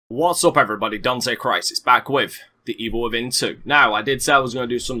What's up everybody, DanteCrysis back with The Evil Within 2. Now, I did say I was going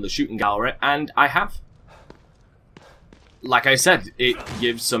to do some of the shooting gallery, and I have. Like I said, it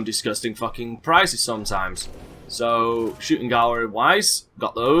gives some disgusting fucking prices sometimes. So, shooting gallery wise,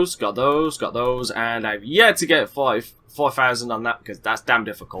 got those, and I've yet to get 4,000 on that because that's damn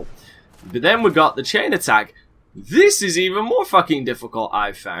difficult. But then we got the chain attack. This is even more fucking difficult,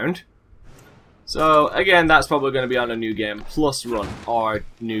 I've found. So, again, that's probably going to be on a new game plus run, or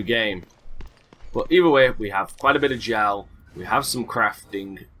new game. But either way, we have quite a bit of gel, we have some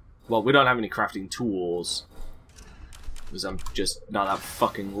crafting. Well, we don't have any crafting tools, because I'm just not that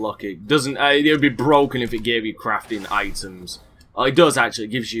fucking lucky. It would be broken if it gave you crafting items. Oh, it does actually, it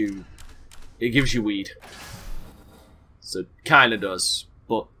gives you weed. So, it kinda does,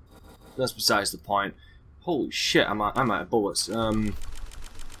 but that's besides the point. Holy shit, I'm out of bullets.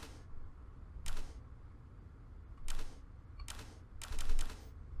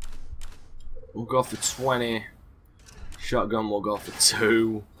 We'll go for 20. Shotgun we'll go for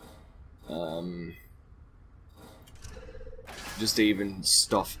 2. Just to even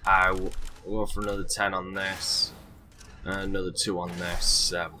stuff out. We'll go for another 10 on this. And another 2 on this.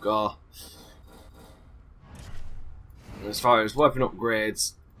 There we go. And as far as weapon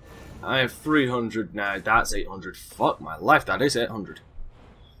upgrades, I have 300 now. That's 800. Fuck my life, that is 800.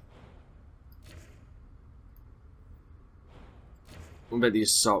 What about the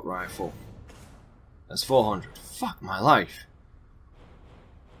assault rifle? That's 400. Fuck my life.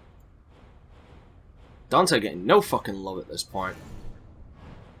 Dante getting no fucking love at this point.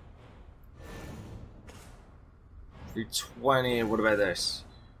 320. What about this?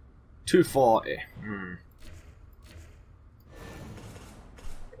 240.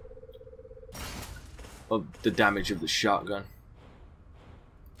 Of the damage of the shotgun.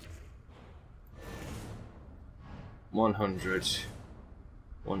 100.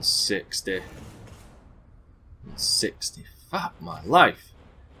 160. 60. Fuck my life.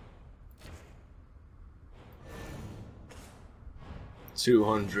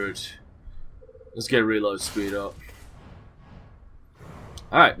 200. Let's get reload speed up.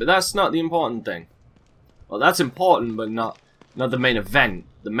 Alright, but that's not the important thing. Well, that's important, but not the main event.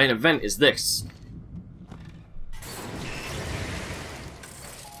 The main event is this.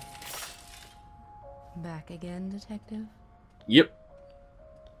 Back again, detective? Yep.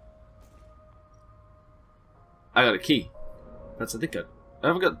 I got a key. That's a ticket.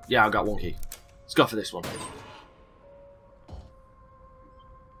 Yeah, I got one key. Let's go for this one.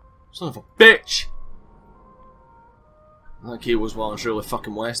 Son of a bitch! That key was well and truly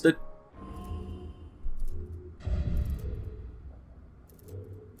fucking wasted.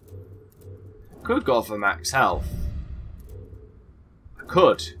 Could go for max health. I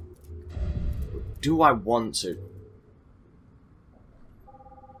could. But do I want to?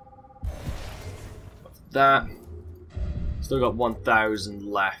 That. Still got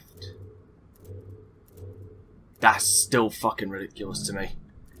 1,000 left. That's still fucking ridiculous to me.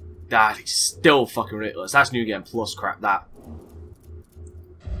 That is still fucking ridiculous. That's new game plus crap, that.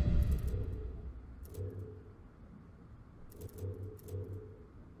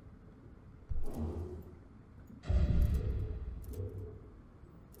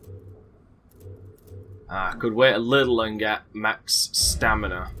 I could wait a little and get max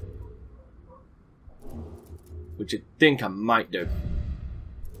stamina. Which I think I might do.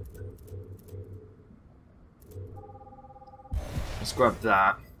 Let's grab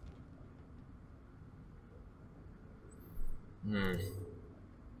that.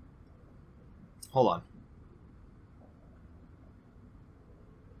 Hold on.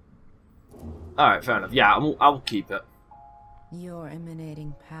 Alright, fair enough. Yeah, I'll keep it. You're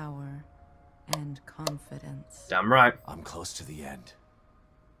emanating power and confidence. Damn right. I'm close to the end.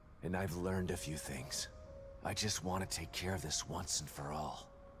 And I've learned a few things. I just want to take care of this once and for all.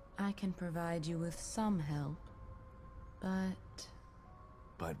 I can provide you with some help, but...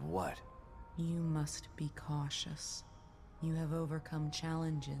 But what? You must be cautious. You have overcome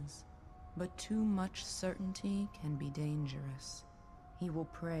challenges, but too much certainty can be dangerous. He will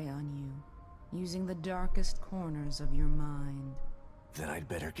prey on you, using the darkest corners of your mind. Then I'd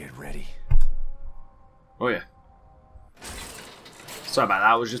better get ready. Oh yeah. Sorry about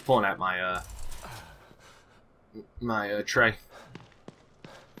that, I was just pulling out my tray.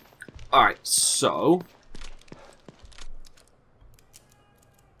 Alright, so...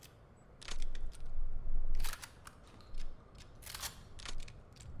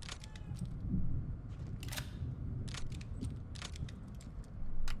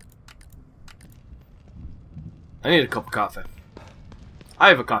 I need a cup of coffee. I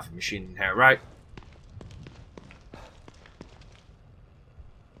have a coffee machine in here, right?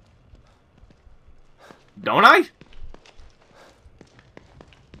 Don't I?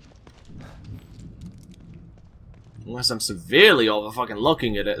 Unless I'm severely over fucking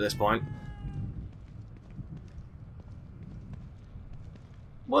looking at it at this point.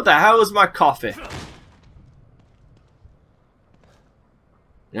 What the hell is my coffee?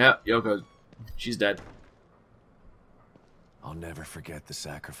 Yeah, Yoko. She's dead. I'll never forget the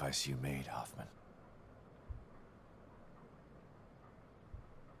sacrifice you made, Hoffman.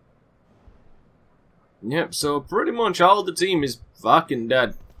 Yep, so pretty much all the team is fucking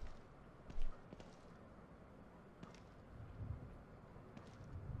dead.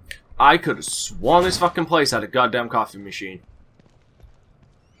 I could have sworn this fucking place had a goddamn coffee machine.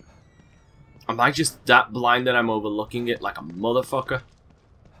 Am I just that blind that I'm overlooking it like a motherfucker?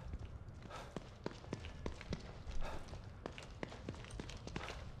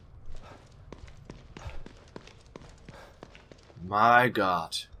 My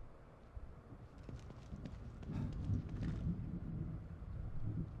God.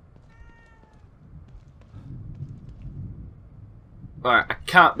 Alright, I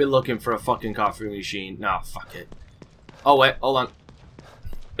can't be looking for a fucking coffee machine. No, fuck it. Oh wait, hold on.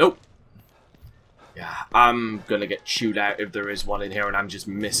 Nope. Yeah, I'm gonna get chewed out if there is one in here and I'm just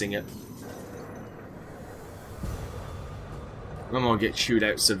missing it. I'm gonna get chewed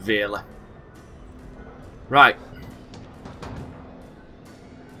out severely. Right.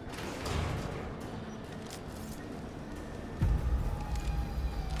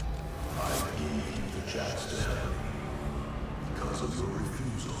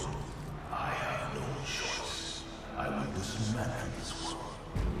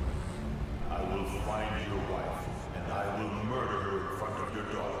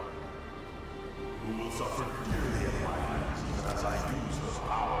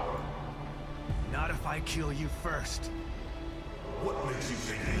 I kill you first. What makes you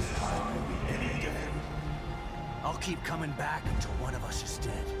think this time will be any different? I'll keep coming back until one of us is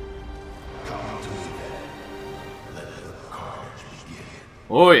dead. Come to me then. Let the carnage begin.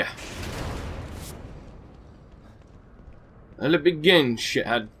 Oh yeah. Let it begin,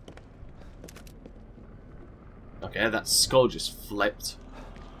 shithead. Okay, that skull just flipped.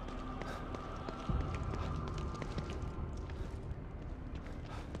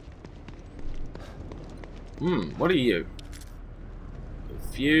 What are you?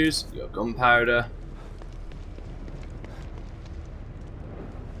 Fuse, you got gunpowder.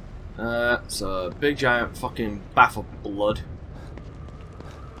 It's a big giant fucking bath of blood.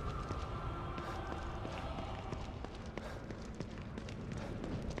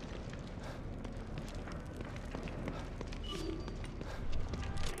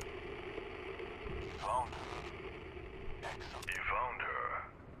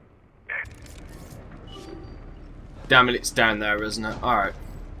 Damn it, it's down there, isn't it? Alright.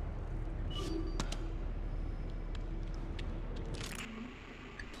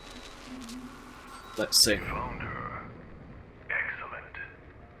 Let's see. Found her. Excellent.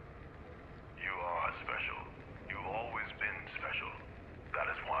 You are special. You've always been special.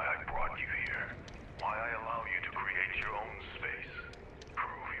 That is why I brought you here. Why I allow you to create your own space.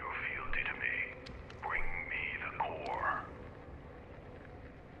 Prove your fealty to me. Bring me the core.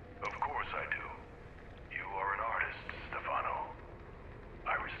 Of course I do. You are an artist, Stefano.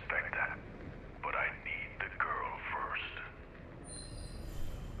 I respect that. But I need the girl first.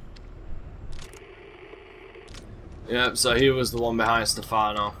 Yep, so he was the one behind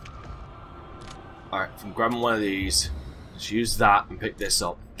Stefano. Alright, I'm grabbing one of these. Just use that and pick this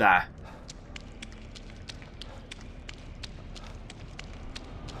up. There.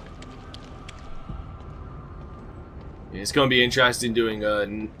 It's going to be interesting doing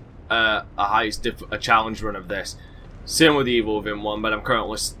a challenge run of this. Same with the Evil Within one, but I'm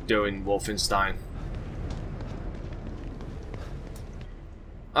currently doing Wolfenstein.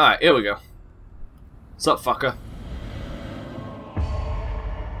 Alright, here we go. What's up, fucker?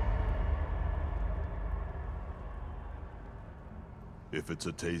 If it's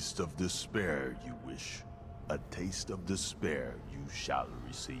a taste of despair you wish, a taste of despair you shall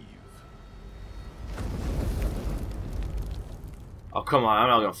receive. Oh, come on, I'm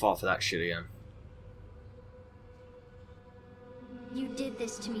not gonna fall for that shit again. You did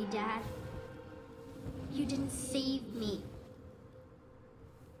this to me, Dad. You didn't save me.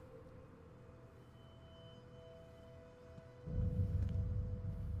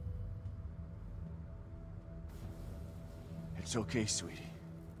 It's okay, sweetie.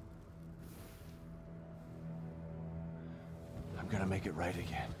 I'm gonna make it right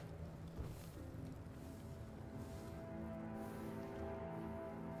again.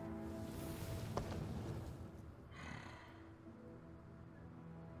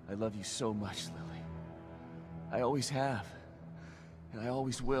 I love you so much, Lily. I always have. And I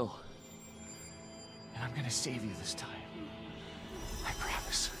always will. And I'm gonna save you this time. I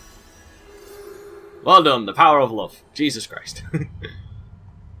promise. Well done, the power of love. Jesus Christ.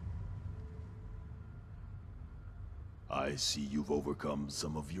 I see you've overcome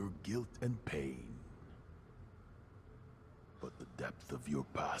some of your guilt and pain. But the depth of your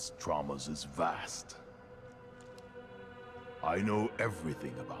past traumas is vast. I know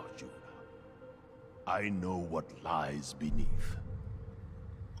everything about you. I know what lies beneath.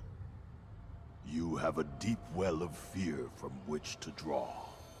 You have a deep well of fear from which to draw.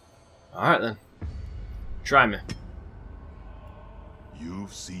 Alright then. Try me.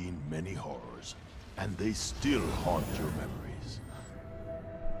 You've seen many horrors, and they still haunt your memories.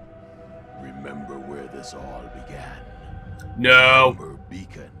 Remember where this all began. No. Remember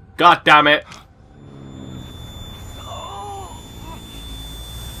Beacon. God damn it.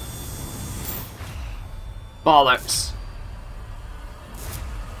 Bollocks.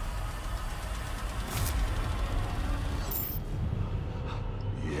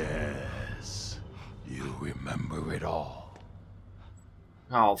 Yes, you remember it all.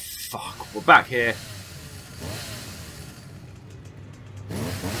 Oh fuck, we're back here.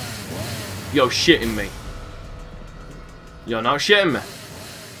 You're shitting me. You're not shitting me.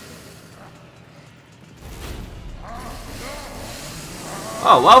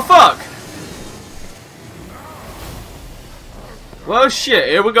 Oh, well fuck. Well shit,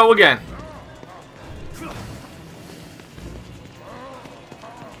 here we go again.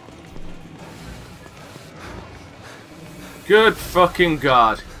 Good fucking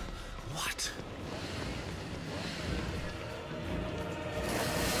god. What?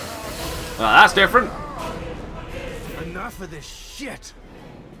 Well, that's different. Enough of this shit.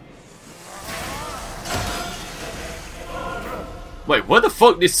 Wait, where the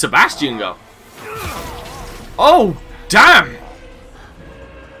fuck did Sebastian go? Oh, damn!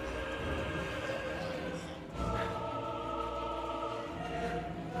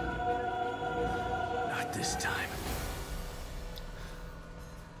 Not this time.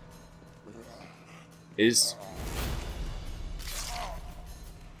 Is...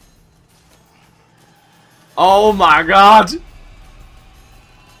 Oh my god! You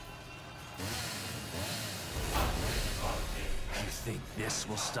think this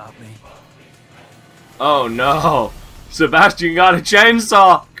will stop me? Oh no! Sebastian got a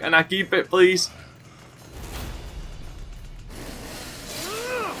chainsaw! Can I keep it, please?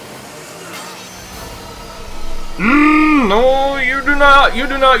 No, you do not, you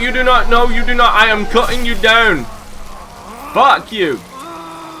do not, you do not, no, you do not, I am cutting you down! Fuck you!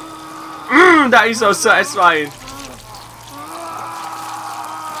 That is so satisfying!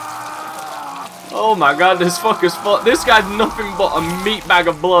 Oh my god, this fucker's this guy's nothing but a meat bag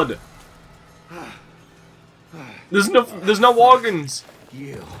of blood. There's no organs.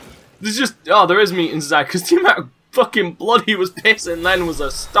 There's just, oh, there is meat inside, because the amount of fucking blood he was pissing then was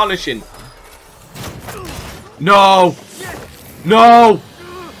astonishing. No! No!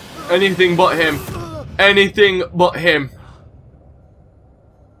 Anything but him. Anything but him.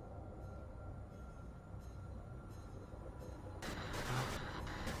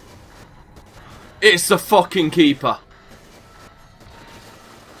 It's the fucking keeper.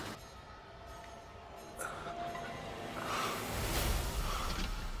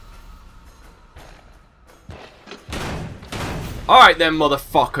 Alright then,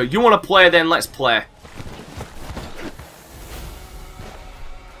 motherfucker. You want to play then? Let's play.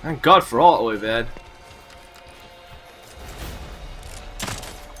 Thank God for auto evade.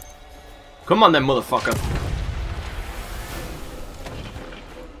 Come on then, motherfucker.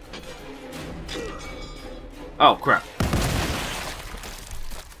 Oh crap.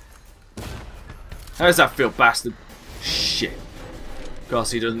 How does that feel, bastard? Shit. Of course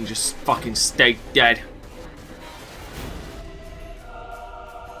he doesn't just fucking stay dead.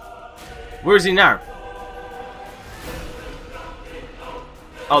 Where is he now?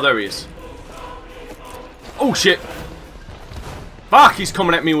 Oh, there he is. Oh shit. Fuck, he's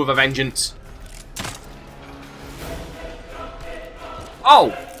coming at me with a vengeance.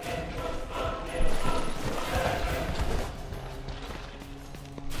 Oh!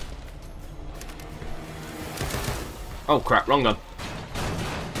 Oh crap, wrong gun.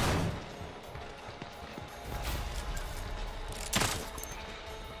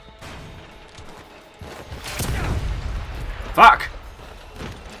 Fuck!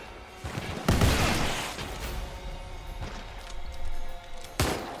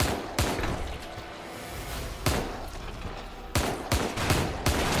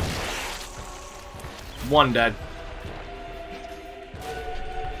 One dead.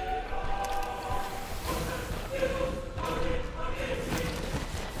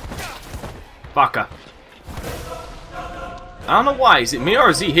 Fucker. I don't know why. Is it me or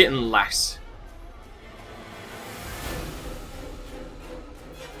is he hitting less?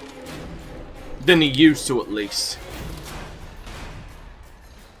 Than he used to, at least.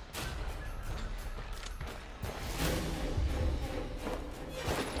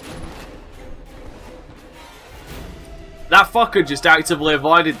 That fucker just actively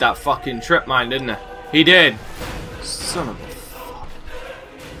avoided that fucking trip mine, didn't he? He did. Son of a fuck.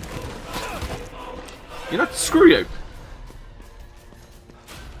 You know, screw you.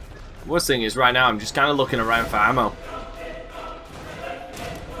 Worst thing is, right now, I'm just kind of looking around for ammo.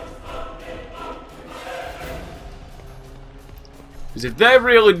 Because if they're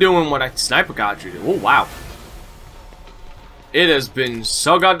really doing what a sniper cartridge do, oh wow. It has been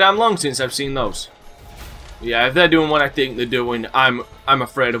so goddamn long since I've seen those. Yeah, if they're doing what I think they're doing, I'm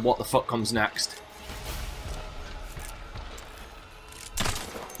afraid of what the fuck comes next.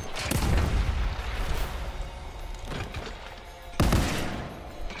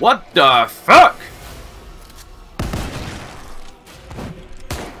 What the fuck?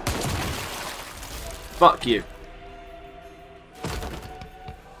 Fuck you.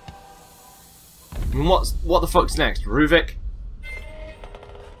 I mean, what the fuck's next? Ruvik?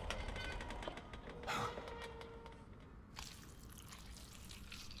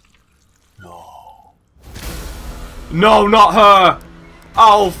 No. No, not her!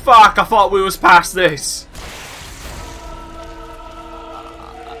 Oh fuck, I thought we was past this.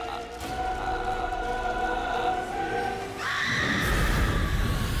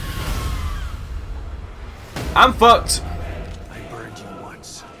 I'm fucked. I burned you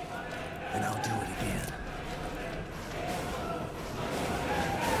once, and I'll do it again.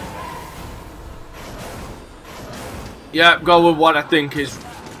 Yeah, go with what I think is.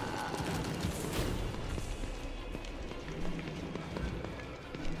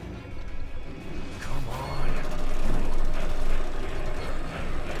 Come on.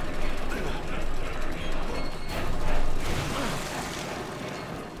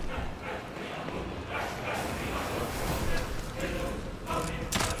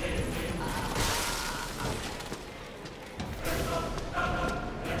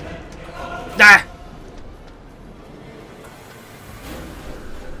 Ah!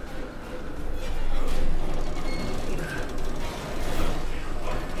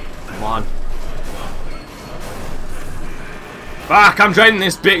 Come on. Fuck, I'm dreading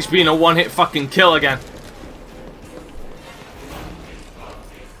this bitch being a one-hit fucking kill again.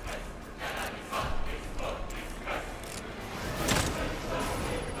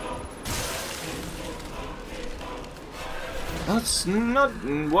 That's not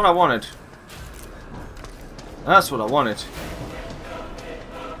what I wanted. That's what I wanted.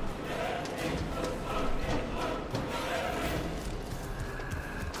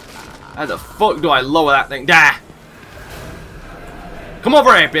 How the fuck do I lower that thing? Dah! Come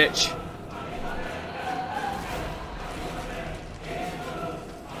over here, bitch!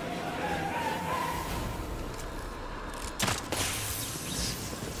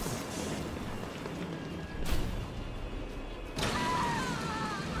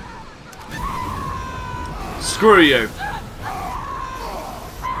 Screw you.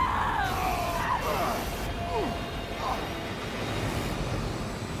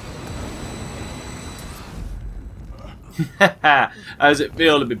 How does it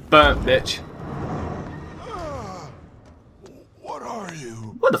feel to be burnt, bitch? What are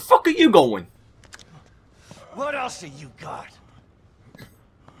you? Where the fuck are you going? What else have you got?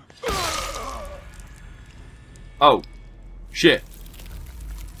 Oh. Shit.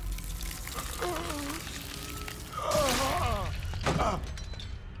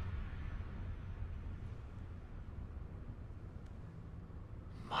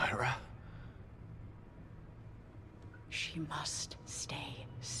 Myra? She must stay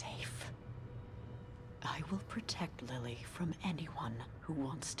safe. I will protect Lily from anyone who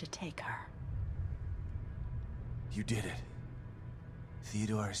wants to take her. You did it.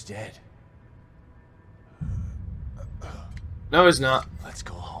 Theodore is dead. No, it's not. Let's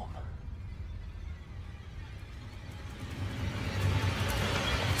go home.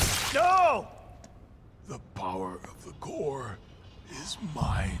 No! The power of the core is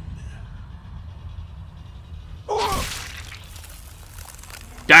mine.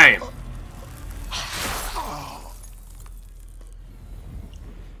 Damn.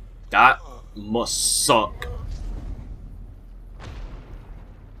 That must suck.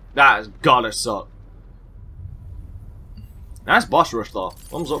 That has gotta suck. Nice boss rush though.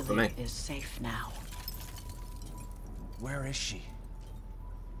 Thumbs up for me. Lily is safe now. Where is she?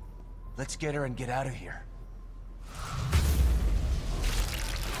 Let's get her and get out of here.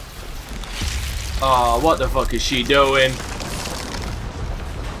 Oh, what the fuck is she doing?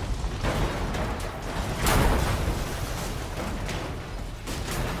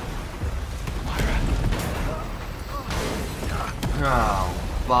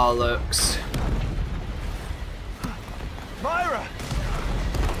 Oh, bollocks. Myra!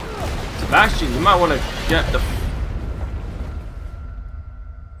 Sebastian, you might want to get the...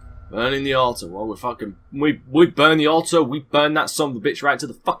 Burning the altar. Well, we burn the altar, we burn that son of a bitch right to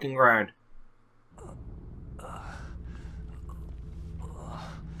the fucking ground.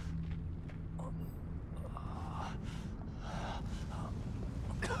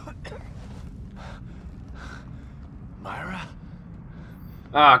 Myra?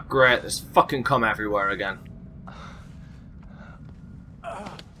 Ah, great. There's fucking cum everywhere again.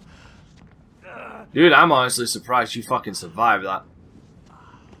 Dude, I'm honestly surprised you fucking survived that.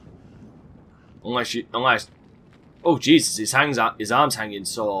 Unless... Oh, Jesus, his arm's hanging,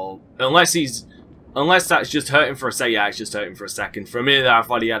 so... Unless that's just hurting for a second. Yeah, it's just hurting for a second. For a minute there, I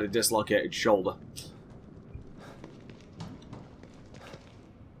thought he had a dislocated shoulder.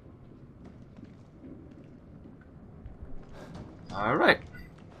 Alright.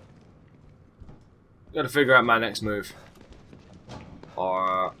 Gotta figure out my next move.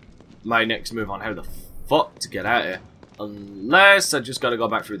 Or... my next move on how the fuck to get out of here. Unless I just gotta go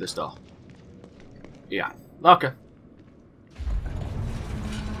back through this door. Yeah. Okay.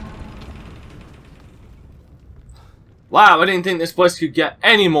 Wow, I didn't think this place could get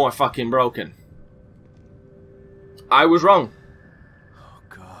any more fucking broken. I was wrong. Oh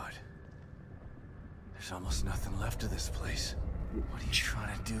God. There's almost nothing left of this place. What are you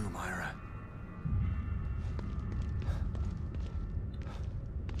trying to do, Myra?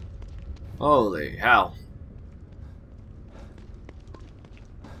 Holy hell.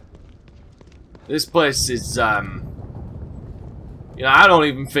 This place is, you know, I don't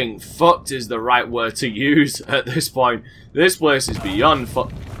even think fucked is the right word to use at this point. This place is beyond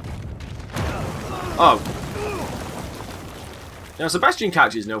fuck. Oh. Now, Sebastian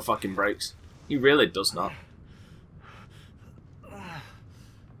catches no fucking breaks. He really does not.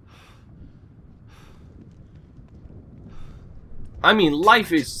 I mean,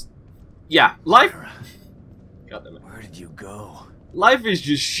 life is... Yeah, life... God damn it. Where did you go? Life is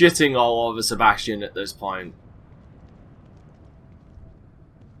just shitting all over Sebastian at this point.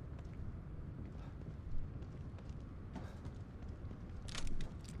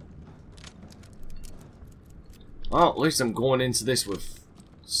 Well, at least I'm going into this with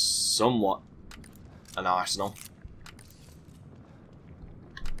somewhat an arsenal.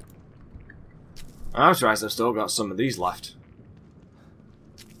 I'm surprised I've still got some of these left.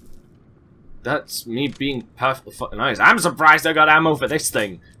 That's me being perfectly fucking honest. I'm surprised I got ammo for this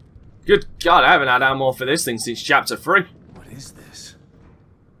thing. Good God, I haven't had ammo for this thing since chapter 3. What is this?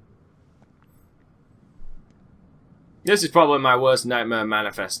 This is probably my worst nightmare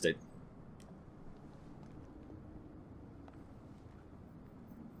manifested.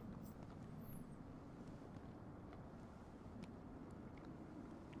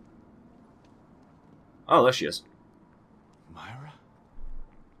 Oh, there she is. Myra?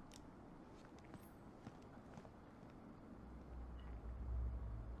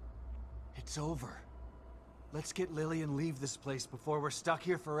 It's over. Let's get Lily and leave this place before we're stuck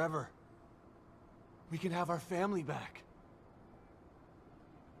here forever. We can have our family back.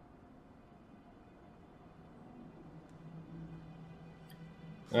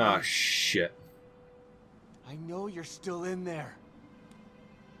 Oh, shit. I know you're still in there.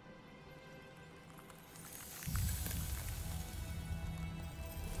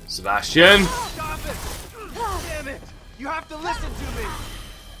 Sebastian! Stop it! Damn it! You have to listen to me!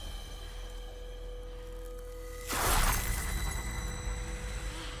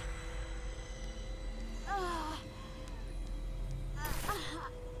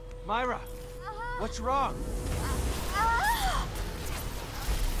 Myra! What's wrong?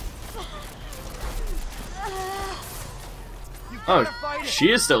 Oh,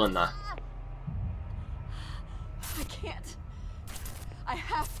 she is still in there. I can't. I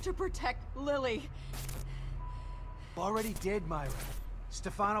have to protect Lily. Already did, Myra.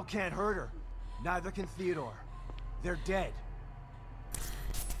 Stefano can't hurt her. Neither can Theodore. They're dead.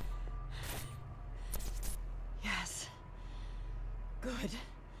 Yes. Good.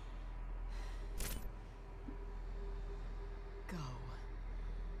 Go.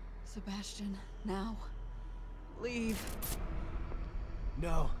 Sebastian, now. Leave.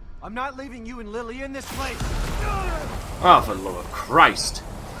 No, I'm not leaving you and Lily in this place. Oh, for the love of Christ.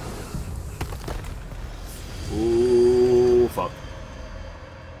 Ooh, fuck.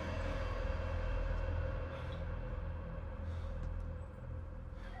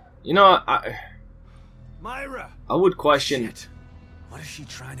 You know what? Myra! I would question... Shit. What is she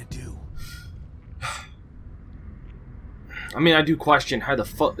trying to do? I mean, I do question how the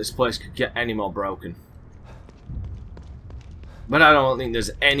fuck this place could get any more broken. But I don't think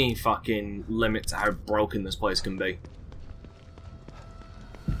there's any fucking limit to how broken this place can be.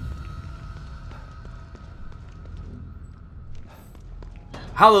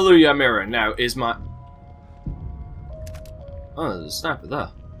 Hallelujah mirror now is my... Oh, there's a sniper there.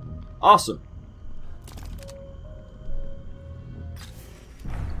 Awesome.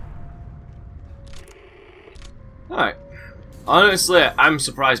 Alright. Honestly, I'm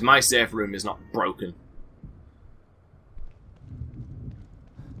surprised my safe room is not broken.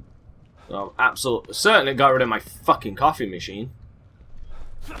 So, absolutely, certainly got rid of my fucking coffee machine.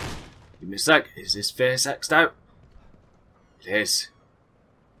 Give me a sec. Is this face X'd out? It is.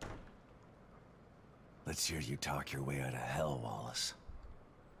 Let's hear you talk your way out of hell, Wallace.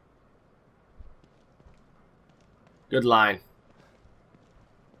 Good line.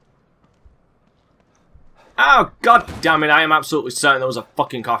 Oh, god damn it, I am absolutely certain there was a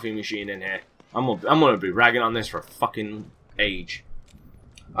fucking coffee machine in here. I'm gonna be ragging on this for a fucking age.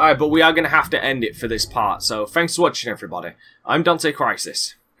 Alright, but we are gonna have to end it for this part, so thanks for watching, everybody. I'm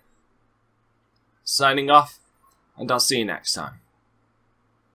DanteCrysis. Signing off, and I'll see you next time.